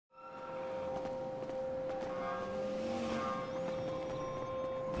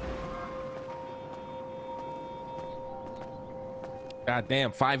God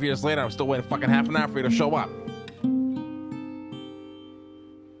damn, 5 years later, I'm still waiting fucking half an hour for you to show up.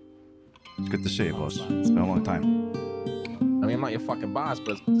 It's good to see you, boss. It's been a long time. I mean, I'm not your fucking boss,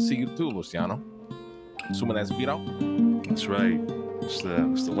 but it's good to see you too, Luciano. Assuming that's Vito? That's right.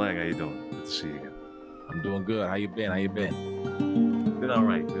 Mr. Lang, how you doing? Good to see you again. I'm doing good. How you been? How you been? Been all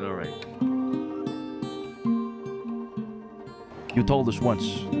right. Been all right. You told us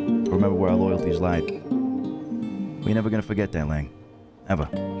once. Remember where our loyalties lied. We're never gonna forget that, Lang. Ever.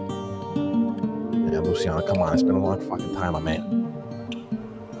 Yeah, Luciano, come on. It's been a long fucking time, my man.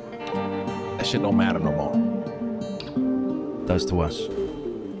 That shit don't matter no more. It does to us.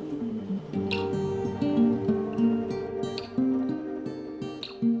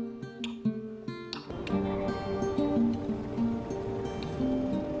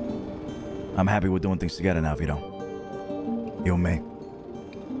 I'm happy we're doing things together now, Vito. You and me.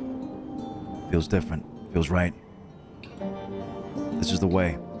 Feels different. Feels right. This is the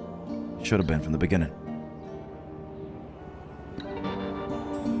way it should have been from the beginning.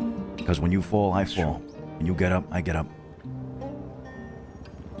 Because when you fall, I fall. When you get up, I get up.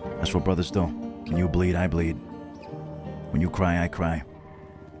 That's what brothers do. When you bleed, I bleed. When you cry, I cry.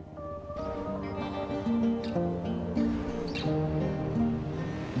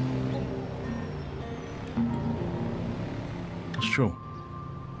 It's true.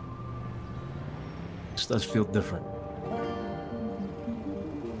 This does feel different.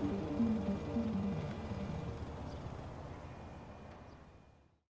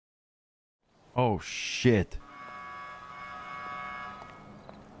 Oh, shit.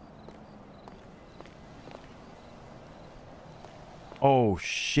 Oh,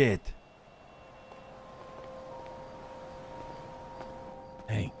 shit.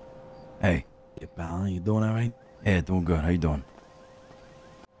 Hey. Hey. Yeah, pal, you doing all right? Yeah, doing good. How you doing?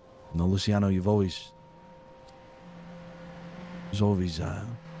 No, Luciano, you've always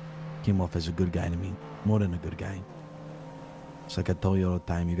came off as a good guy to me. More than a good guy. It's like I told you all the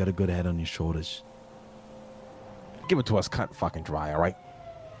time, you got a good head on your shoulders. Give it to us cut fucking dry, all right?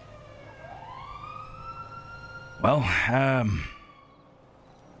 Well,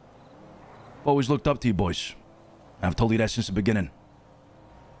 always looked up to you boys. I've told you that since the beginning.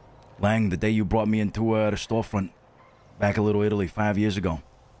 Lang, the day you brought me into the storefront back in Little Italy 5 years ago.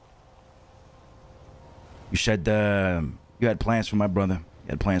 You said you had plans for my brother.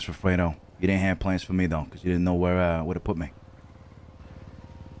 You had plans for Fredo. You didn't have plans for me, though, because you didn't know where to put me.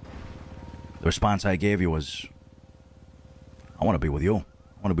 The response I gave you was, I want to be with you.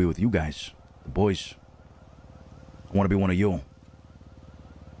 I want to be with you guys, the boys. I want to be one of you. I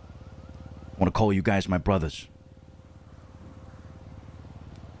want to call you guys my brothers.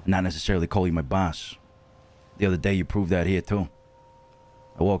 Not necessarily call you my boss. The other day you proved that here too.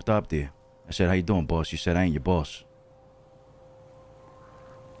 I walked up to you. I said, how you doing, boss? You said, I ain't your boss.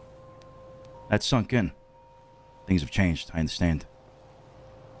 That sunk in. Things have changed, I understand.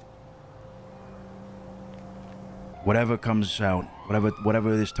 Whatever comes out,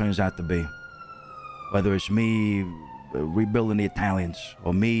 whatever this turns out to be, whether it's me rebuilding the Italians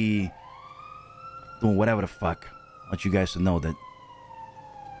or me doing whatever the fuck, I want you guys to know that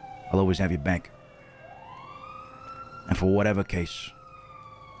I'll always have your back. And for whatever case,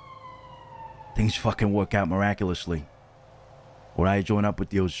 things fucking work out miraculously, or I join up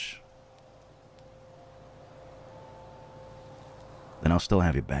with yous, then I'll still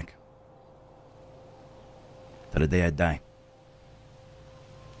have your back. To the day I die.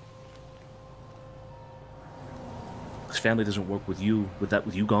 This family doesn't work with you,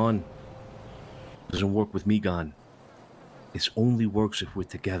 with you gone. Doesn't work with me gone. It only works if we're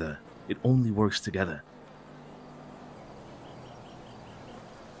together. It only works together.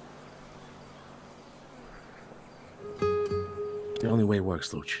 The only way it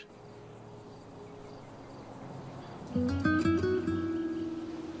works, Luch.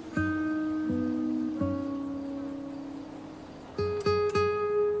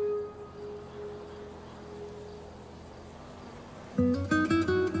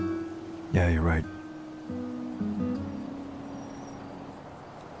 Yeah, you're right.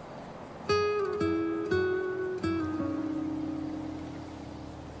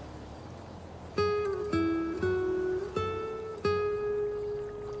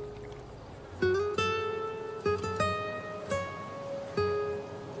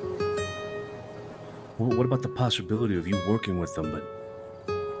 What about the possibility of you working with them, but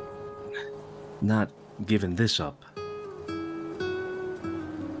not giving this up?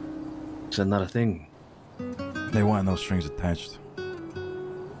 Is that not a thing? They want no strings attached.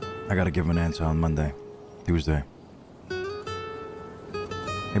 I gotta give them an answer on Monday, Tuesday.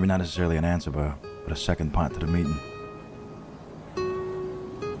 Maybe not necessarily an answer, but a second part to the meeting.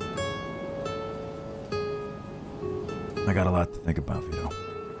 I got a lot to think about, Vito.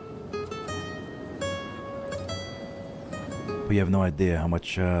 But you have no idea how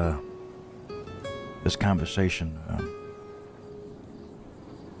much this conversation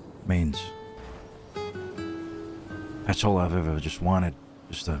means. That's all I've ever just wanted,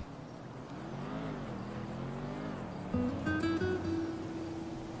 just to...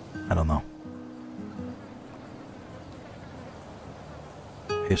 I don't know.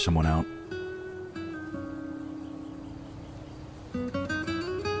 Hear someone out.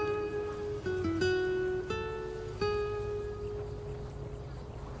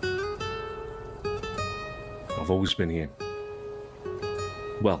 I've always been here.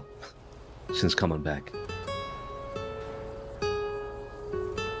 Well, since coming back.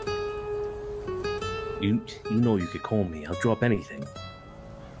 You know you could call me. I'll drop anything.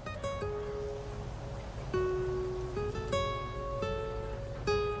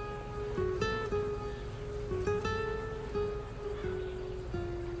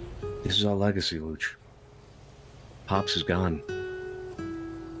 This is our legacy, Luch. Pops is gone.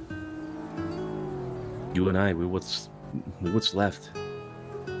 You and I, we're what's left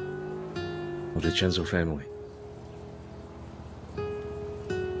of the DiCenzo family.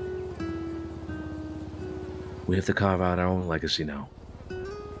 We have to carve out our own legacy now.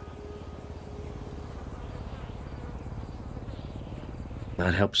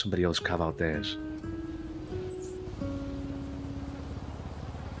 Not help somebody else carve out theirs.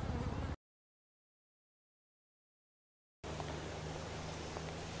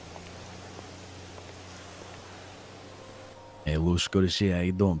 Hey, Luce, good to see you. How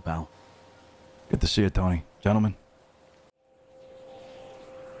you doing, pal? Good to see you, Tony. Gentlemen.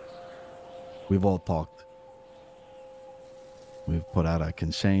 We've all talked. We've put out our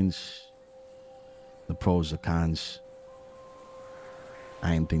concerns, the pros, the cons,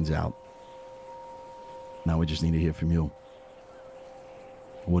 iron things out. Now we just need to hear from you.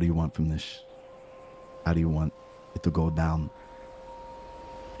 What do you want from this? How do you want it to go down?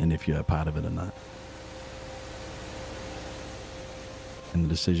 And if you're a part of it or not. And the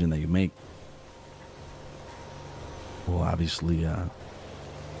decision that you make will obviously have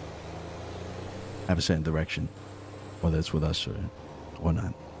a certain direction, whether it's with us or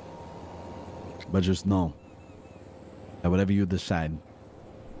not. But just know that whatever you decide,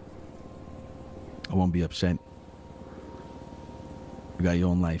 I won't be upset. You got your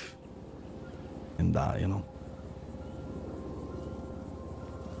own life. And, you know,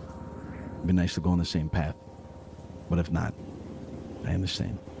 it'd be nice to go on the same path. But if not, I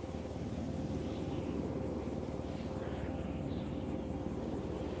understand.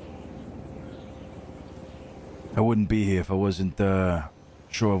 I wouldn't be here if I wasn't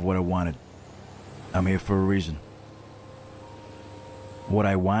sure of what I wanted. I'm here for a reason. What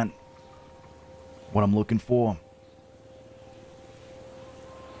I want, what I'm looking for.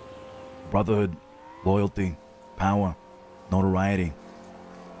 Brotherhood, loyalty, power, notoriety.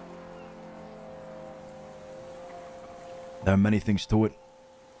 There are many things to it.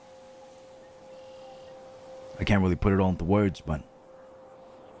 I can't really put it all into words, but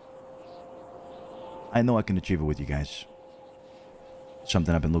I know I can achieve it with you guys.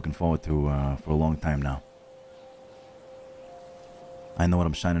 Something I've been looking forward to for a long time now. I know what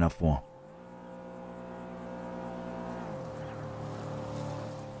I'm signing up for.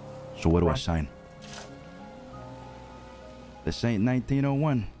 So where do I sign? This ain't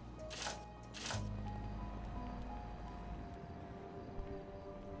 1901.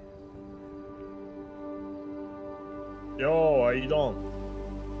 Yo, how you doing?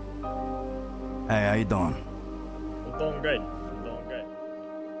 Hey, how you doing? I'm doing good. I'm doing good.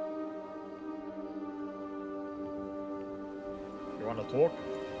 You wanna talk?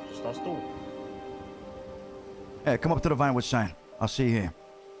 Just us two. Hey, come up to the Vinewood sign. I'll see you here.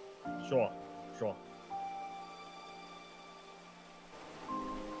 Sure, sure.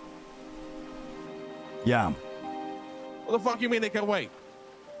 Yeah. What the fuck you mean they can wait?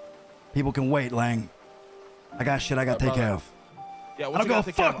 People can wait, Lang. I got shit I gotta take care of. Yeah, I don't give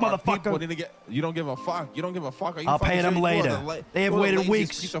a fuck, motherfucker. You don't give a fuck. You don't give a fuck. Are you I'll pay them sure later. They have waited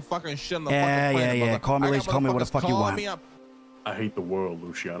weeks. Piece of fucking shit on the Yeah, fucking yeah, planet, yeah. brother. Call me I lazy. got Call me what the motherfuckers fuck you calling want. me up. I hate the world,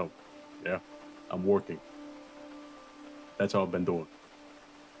 Luciano. Yeah, I'm working. That's all I've been doing.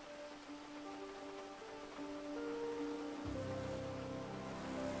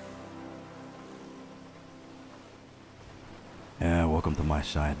 Yeah, welcome to my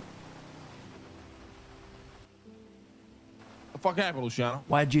side. The fuck happened, Luciano?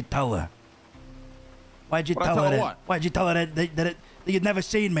 Why'd you tell her? Why'd you What'd I tell tell her her that? what? Why'd you tell her that you'd never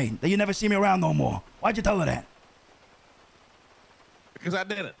seen me? That you'd never see me around no more? Why'd you tell her that? Because I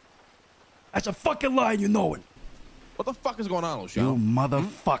didn't. That's a fucking lie, and you know it. What the fuck is going on, Luciano? You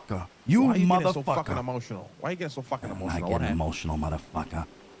motherfucker. You Why are you motherfucker. getting so fucking emotional? Why are you getting so fucking I'm emotional? not What getting happened? emotional, motherfucker.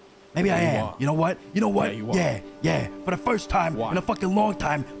 Maybe I Yeah, you am. are. You know what? You know what? Yeah, you are. Yeah. For the first time Why? in a fucking long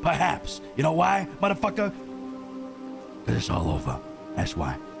time, perhaps. You know why, motherfucker? Because it's all over. That's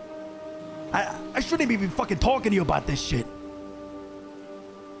why. I shouldn't even be fucking talking to you about this shit.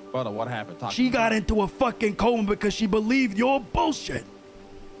 Brother, what happened? Talk She got into a fucking coma because she believed your bullshit.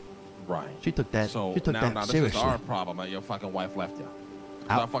 Right. She took that. So she took now, that now this seriously. is our problem that your fucking wife left you. Is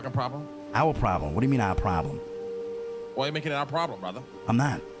that our fucking problem? Our problem. What do you mean our problem? Why are you making it our problem, brother? I'm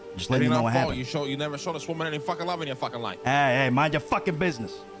not. Just It letting ain't you know our what fault. happened. You never showed this woman any fucking love in your fucking life. Hey, mind your fucking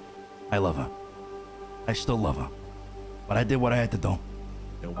business. I love her. I still love her. But I did what I had to do.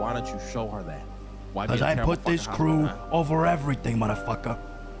 Then why don't you show her that? Why be Because a I terrible put this fucking crew husband, huh? over everything, motherfucker.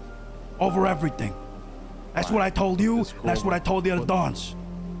 Over everything. That's Right. what I told you. This crew That's what I over- told the other Dons.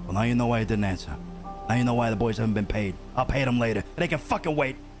 Well, now you know why I didn't answer. Now you know why the boys haven't been paid. I'll pay them later. They can fucking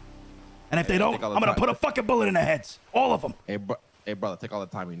wait. And if they don't, take all I'm the gonna time. put a fucking bullet in their heads. All of them. Hey, brother, take all the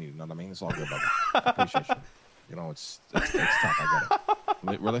time you need. You know what I mean? It's all good, brother. I appreciate you. You know, it's tough. I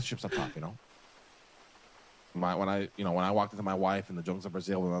get it. Relationships are tough, you know. When I walked into my wife in the jungles of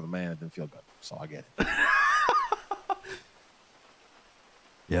Brazil with another man, it didn't feel good. So I get it.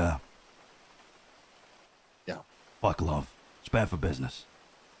 Yeah. Yeah. Fuck love. It's bad for business.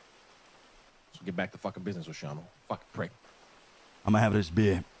 So get back to fucking business, Luciano. Fucking prick. I'm gonna have this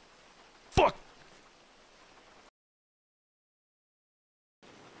beer. Fuck!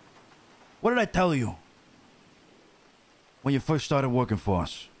 What did I tell you when you first started working for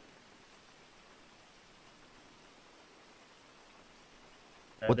us?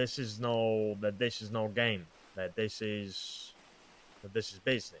 What? This is no game. That this is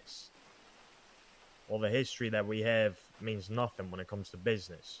business. All the history that we have means nothing when it comes to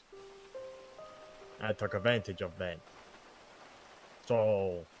business. I took advantage of that.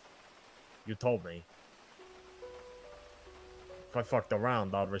 So, you told me. If I fucked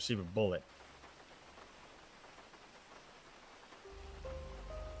around, I'd receive a bullet.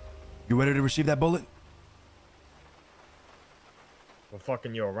 You ready to receive that bullet? For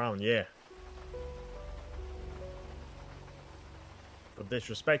fucking you around, yeah. For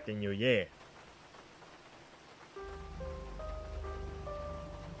disrespecting you, yeah.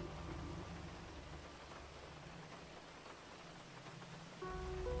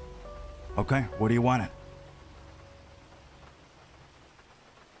 Okay, what do you want it?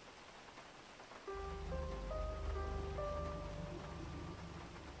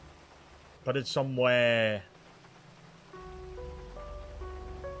 Put it somewhere.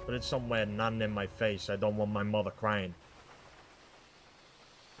 Put it somewhere not in my face. I don't want my mother crying.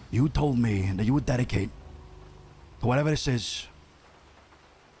 You told me that you would dedicate to whatever this is.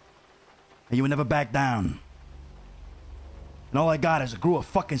 And you would never back down. And all I got is a crew of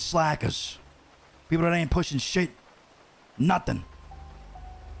fucking slackers. People that ain't pushing shit. Nothing.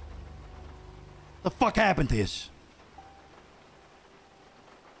 The fuck happened to you?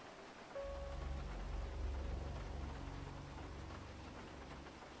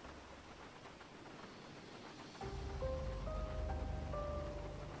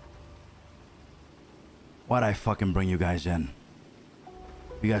 Why'd I fucking bring you guys in?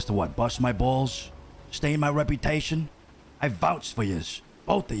 You guys to what? Bust my balls? Stain my reputation? I vouched for yous.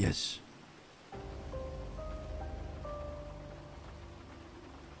 Both of yous.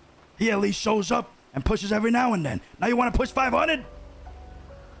 He at least shows up and pushes every now and then. Now you want to push 500?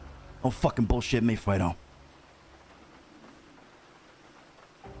 Don't fucking bullshit me, Fredo.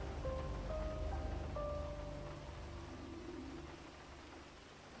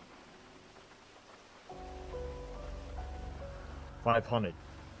 $500.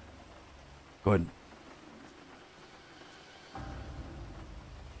 Good.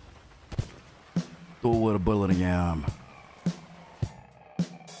 Do it with a bullet in your arm.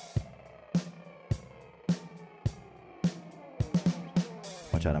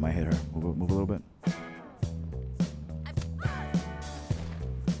 Watch out, I might hit her. Move a little bit.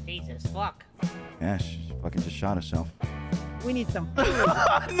 Jesus, fuck. Yeah, she fucking just shot herself. We need some food.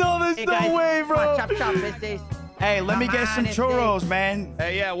 No, there's Hey, no guys, way, come on, bro. chop, chop, bitches. Hey, let me Come get on, some it's churros, man.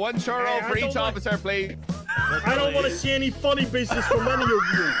 Hey, yeah, one churro Hey, I for don't each want- officer, please. I don't want to see any funny business from any of you.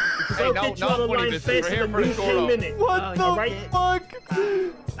 Because Hey, I'll no- get you no out of funny line business. We're faster here than for the you churro. 10 minutes. What Oh, the alright.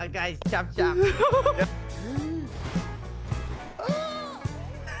 fuck? Guys, chop, chop.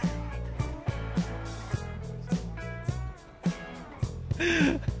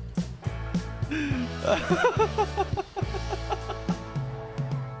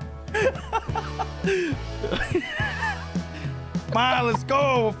 Come on, let's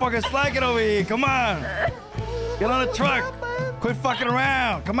go. We're fucking slacking over here. Come on. Get on the truck. Quit fucking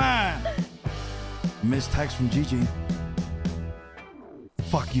around. Come on. Missed text from Gigi.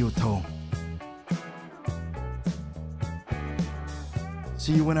 Fuck you, Toe.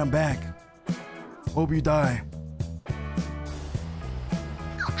 See you when I'm back. Hope you die.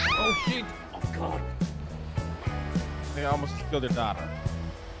 Oh shit! Oh god! They almost killed their daughter.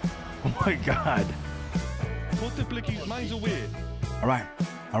 Oh my god. Mine's away. All right.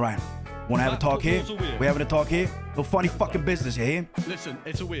 Wanna have a talk here? We having a talk here? No funny fucking business here. Listen,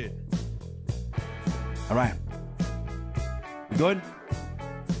 it's away. All right. You good?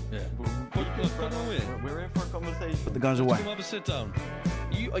 Yeah. Put away. We're in for a conversation. Put the guns away. Come have a sit down.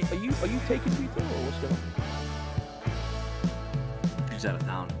 Are you taking people or what's going on? He's out of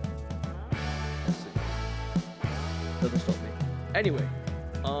town. Doesn't stop me. Anyway,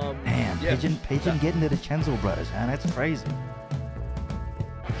 Damn, yeah. Pigeon getting to the DiCenzo brothers, man. That's crazy.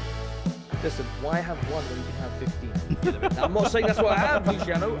 Listen, why have one when you can have 15? I'm not saying that's what I have,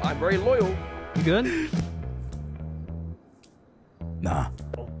 Luciano. I'm very loyal. You good? Nah.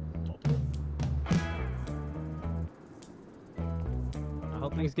 I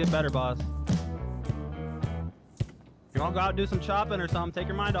hope things get better, boss. If you want to go out and do some shopping or something, take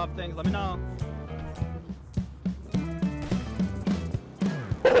your mind off things, let me know.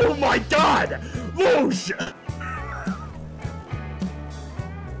 Oh my god! Whoosh!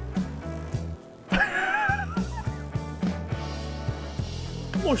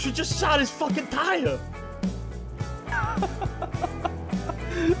 Oh, she just shot his fucking tire!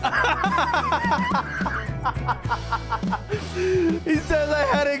 He says I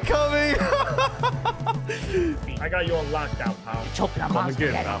had it coming. I got you on lockdown, pal. Choking on Come my and get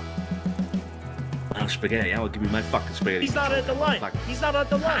it, spaghetti. pal. Oh, spaghetti. I will give you my fucking spaghetti. He's not at the line. He's not at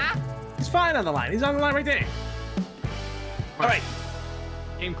the line. He's fine on the line. He's on the line right there. All right.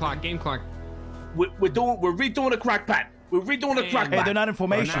 Game clock. We're redoing the crack pat. We're redoing the crack pat. Hey, they're not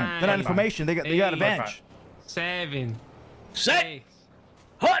information. They're not information. They got advantage. 7. Set. 6.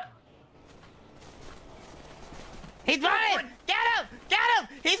 Hut. He's running! Get him! Get him!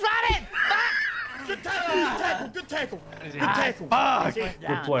 He's running! Fuck! Good tackle! Good tackle! Good tackle! Fuck. Good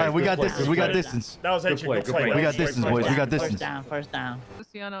All right, we got distance. We got distance. That was actually good play. We got distance, boys. We got distance. First down.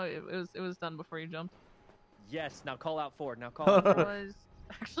 Luciano, it was done before you jumped. Yes, now call out Ford. Now call It out Ford. was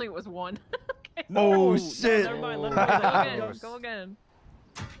actually it was 1. Okay. Oh No, shit. never mind, let Go me again. Go again.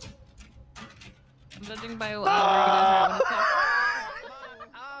 I'm judging by how you guys are.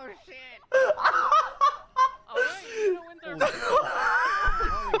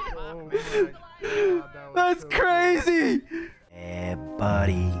 Oh shit! That's crazy. Yeah,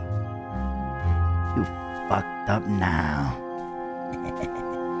 buddy. You fucked up now.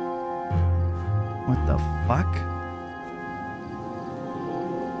 What the fuck?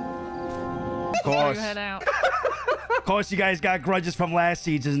 Of course, you guys got grudges from last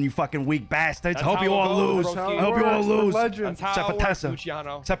season, you fucking weak bastards. That's Hope how you it all goes, lose. Broski. I hope you all lose. That's how Except for it works, Tessa.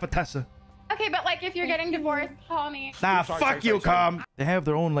 Luciano. Except for Tessa. Okay, but like if you're getting divorced, call me. Nah, Sorry, fuck you, Calm. They have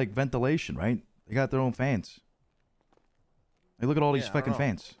their own, like, ventilation, right? They got their own fans. Hey, look at all these fucking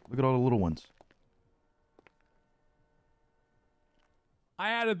fans. Look at all the little ones.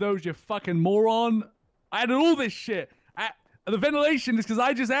 I added those, you fucking moron. I added all this shit. The ventilation is because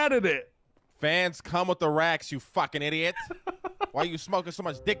I just added it. Fans come with the racks, you fucking idiot. Why are you smoking so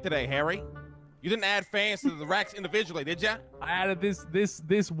much dick today, Harry? You didn't add fans to the racks individually, did ya? I added this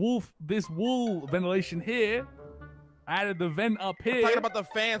wool ventilation here. I added the vent up I'm here. talking about the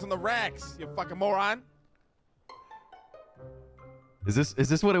fans on the racks, you fucking moron. Is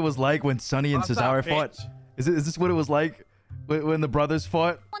this what it was like when Sonny and What's Cesare up, fought? bitch? Is this what it was like when the brothers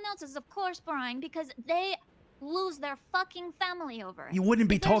fought? One else is of course Brian because they lose their fucking family over it. You wouldn't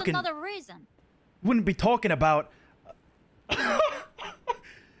be If there's talking. another reason. Wouldn't be talking about.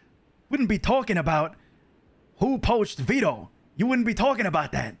 Wouldn't be talking about who poached Vito. You wouldn't be talking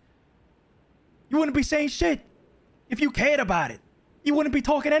about that. You wouldn't be saying shit. If you cared about it, you wouldn't be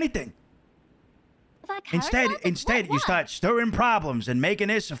talking anything. If I cared about it, Instead, you what? start stirring problems and making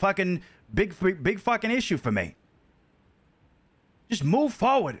this a fucking big fucking issue for me. Just move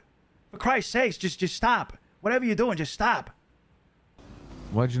forward. For Christ's sakes, just stop. Whatever you're doing, just stop.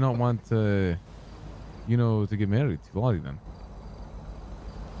 Why'd you not want to get married to Lottie then?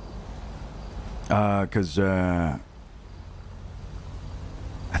 Cause I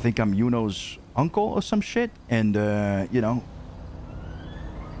think I'm Yuno's uncle or some shit, and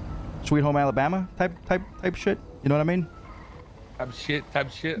Sweet Home Alabama type shit. You know what I mean? Type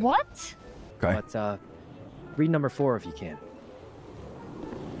shit. What? Okay. But read number 4 if you can.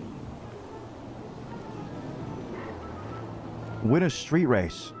 Win a street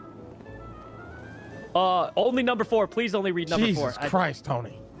race. Only number 4. Please only read number 4. Jesus Christ,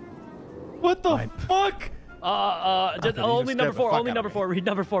 Tony. What the fuck? Just only number 4. Only number 4. Read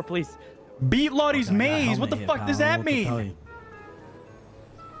number 4, please. Beat Lottie's maze. What the fuck does that mean?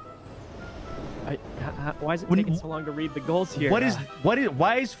 Why is it taking so long to read the goals here? What is 5,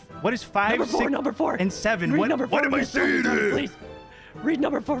 number 4, 6, number 4. and 7? Read What, number 4 what am I first. saying here? Please. Read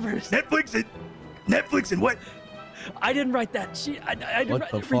number 4 first. Netflix and what? I didn't write that. I didn't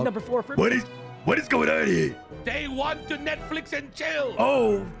write. Read number 4 first. What is going on here? They want to Netflix and chill.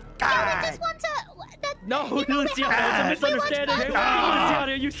 Oh, I just want to. No, Luciano, it's a misunderstanding.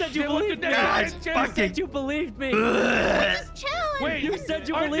 Luciano, you said you believed me. You said you believed me. Just chill. Wait, you said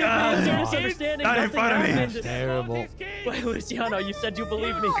you believed me. It's a misunderstanding. Not in front of me. That's terrible. Wait, Luciano, you said you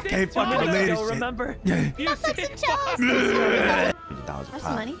believed me. Can't 2 fucking minutes believe ago, this remember? Netflix and chill. That's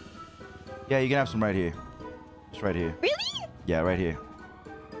some money. Yeah, you can have some right here. Just right here. Really? Yeah, right here.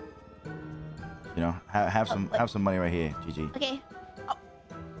 You know, have some money right here, GG. Okay. Oh.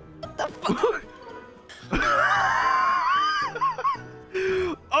 What the fuck?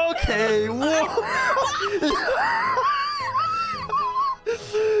 Okay, whoa.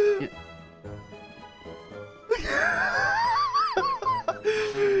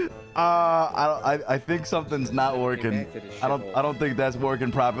 I think something's not working. I don't think that's working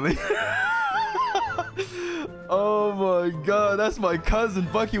properly. Oh my god, that's my cousin.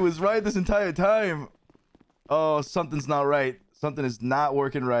 Bucky was right this entire time. Oh, something's not right. Something is not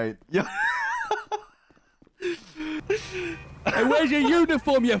working right. Yeah. Hey, where's your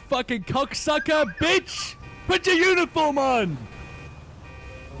uniform, you fucking cocksucker, bitch? Put your uniform on!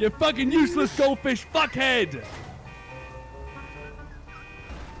 You fucking useless goldfish fuckhead!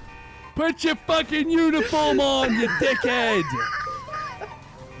 Put your fucking uniform on, you dickhead!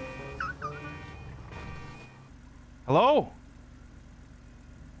 Hello?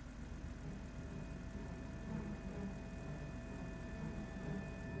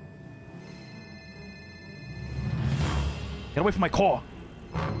 Get away from my car.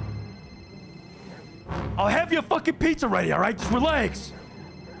 I'll have your fucking pizza ready, all right? Just relax.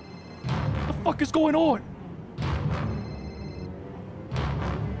 What the fuck is going on?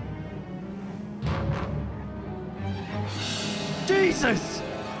 Jesus!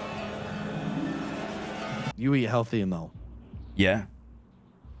 You eat healthy and though. Yeah.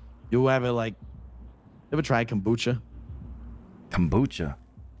 You ever tried kombucha? Kombucha?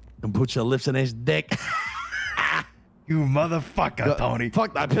 Kombucha lifts in his dick. You motherfucker, Tony.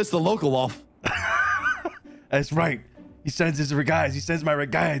 Fuck, I pissed the local off. That's right. He sends his regards. He sends my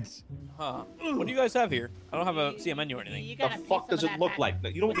regards. Huh. What do you guys have here? I don't have see a menu or anything. The fuck does it look like?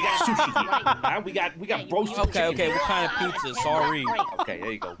 You know what? We got sushi here. Huh? We got roasted chicken. Okay. What kind of pizza? Sorry. Okay,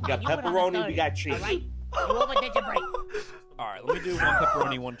 there you go. We got pepperoni. We got cheese. You overdid your break. All right, let me do 1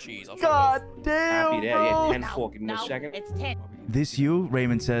 pepperoni, 1 cheese. I'll God damn. Copy that. Yeah, 10 fork in a second. It's 10. This you,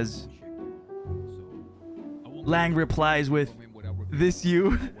 Raymond says. Lang replies with, this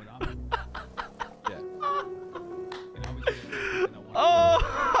you. Oh!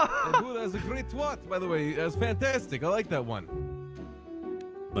 Dude, that's a great twat, by the way. That's fantastic. I like that one.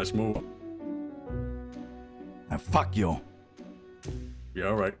 Let's move on. And fuck you. Yeah,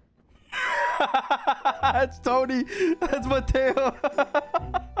 all right. That's Tony. That's Mateo.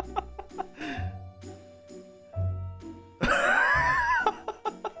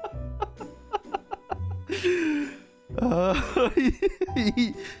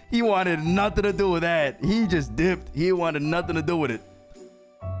 He wanted nothing to do with that. He just dipped. He wanted nothing to do with it.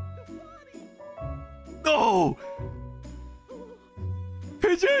 No!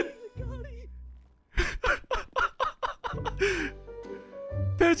 Pigeon!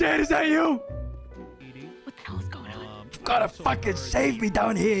 Pigeon, is that you? What the hell is going on? You gotta fucking save me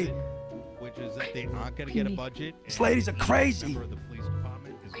down here. Which is that they aren't gonna get a budget. These ladies are crazy.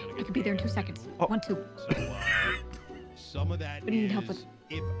 I could be there in 2 seconds. Oh. 1, 2. So, some of that What do you need help with?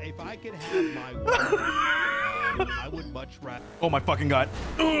 if I could have my way, I would much rather. Oh my fucking god.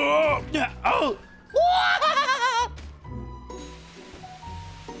 Oh, yeah. Oh.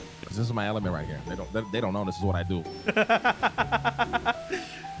 This is my element right here. They don't know this is what I do.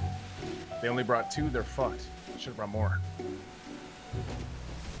 They only brought 2. They're fucked. Should have brought more.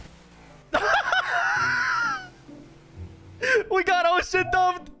 We got our shit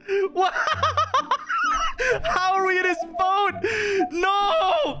dumped. What? How are we in this boat?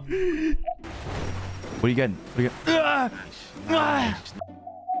 No. What are you getting? What are you getting?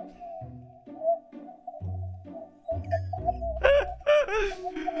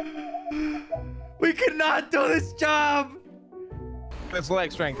 We cannot do this job. That's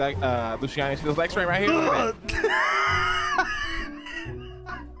leg strength. Luciano, see this leg strength right here? Look at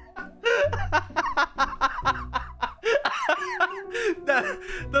that.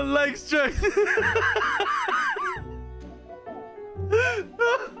 The leg strength.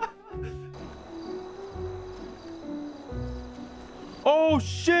 Oh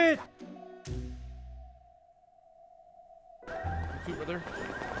shit! Brother.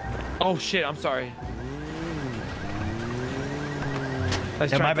 Oh shit! I'm sorry.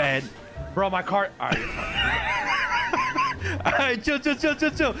 Yeah, my bad. Bro, my car. All right. All right, chill. I'll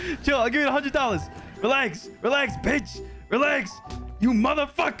give you $100. Relax, bitch. Relax, you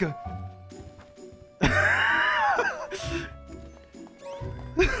motherfucker.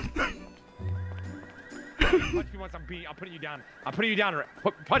 Punch me once, I'm putting you down. I'm putting you down.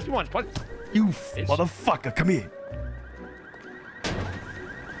 Punch me once. You motherfucker, come here.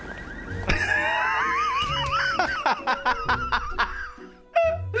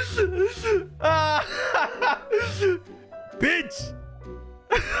 Bitch.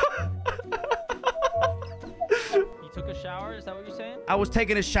 You took a shower? Is that what you're saying? I was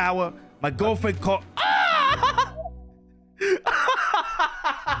taking a shower. My girlfriend called.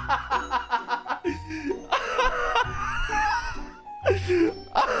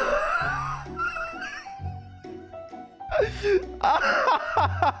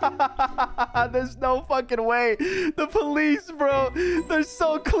 There's no fucking way. The police, bro. They're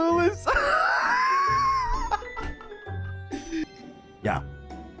so clueless. Yeah.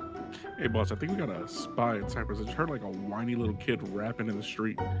 Hey, boss, I think we got a spy in Cyprus. I just heard like a whiny little kid rapping in the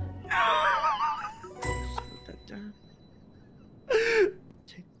street. Is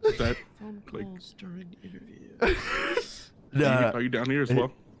that like during interview? Are you down here as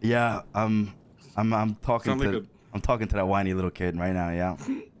well? Yeah, I'm talking Sound like to I'm talking to that whiny little kid right now. Yeah.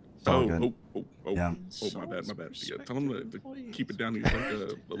 It's all good. Yeah. Oh, my bad. Yeah, tell him to keep it down. He's like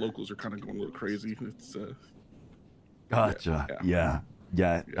the locals are kind of going a little crazy. It's Gotcha. Yeah.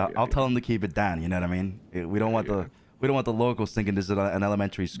 I'll tell him to keep it down. You know what I mean? We don't want the locals thinking this is an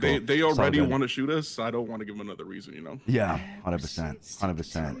elementary school. They already want to shoot us. I don't want to give them another reason. You know? Yeah.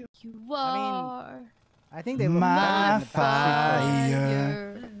 100%. You are. I think they look my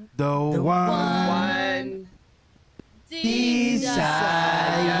fire, the one desire.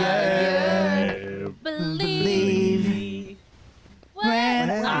 Believe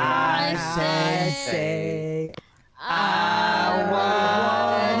when I say I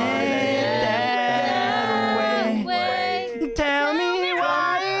want it that way. Tell me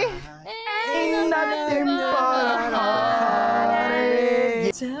why ain't nothing but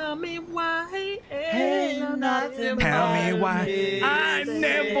heartache. Tell me why ain't nothing. Tell me why I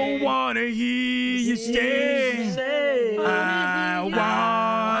never wanna hear you say I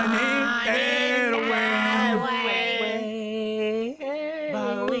want it that way.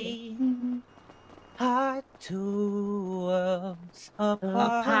 But we are two worlds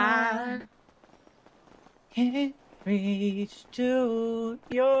apart. Can't reach to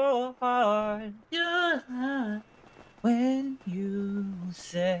your heart. When you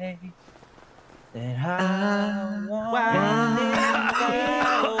say that I want it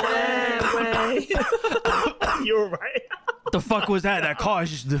that way. You're right. What the fuck was that? That car,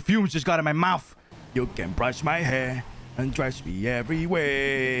 the fumes just got in my mouth. You can brush my hair and dress me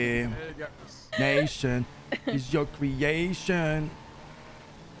everywhere. Nation is your creation.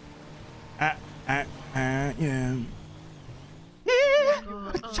 Yeah.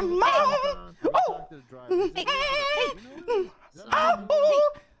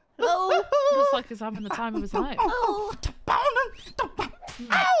 Oh, looks like he's having the time of his life. Turn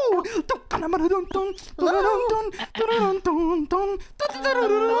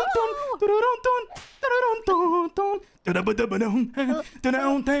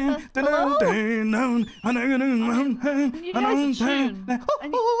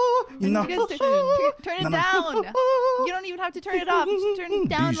it down. You don't even have to turn it off. Just turn it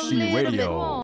down a little bit more.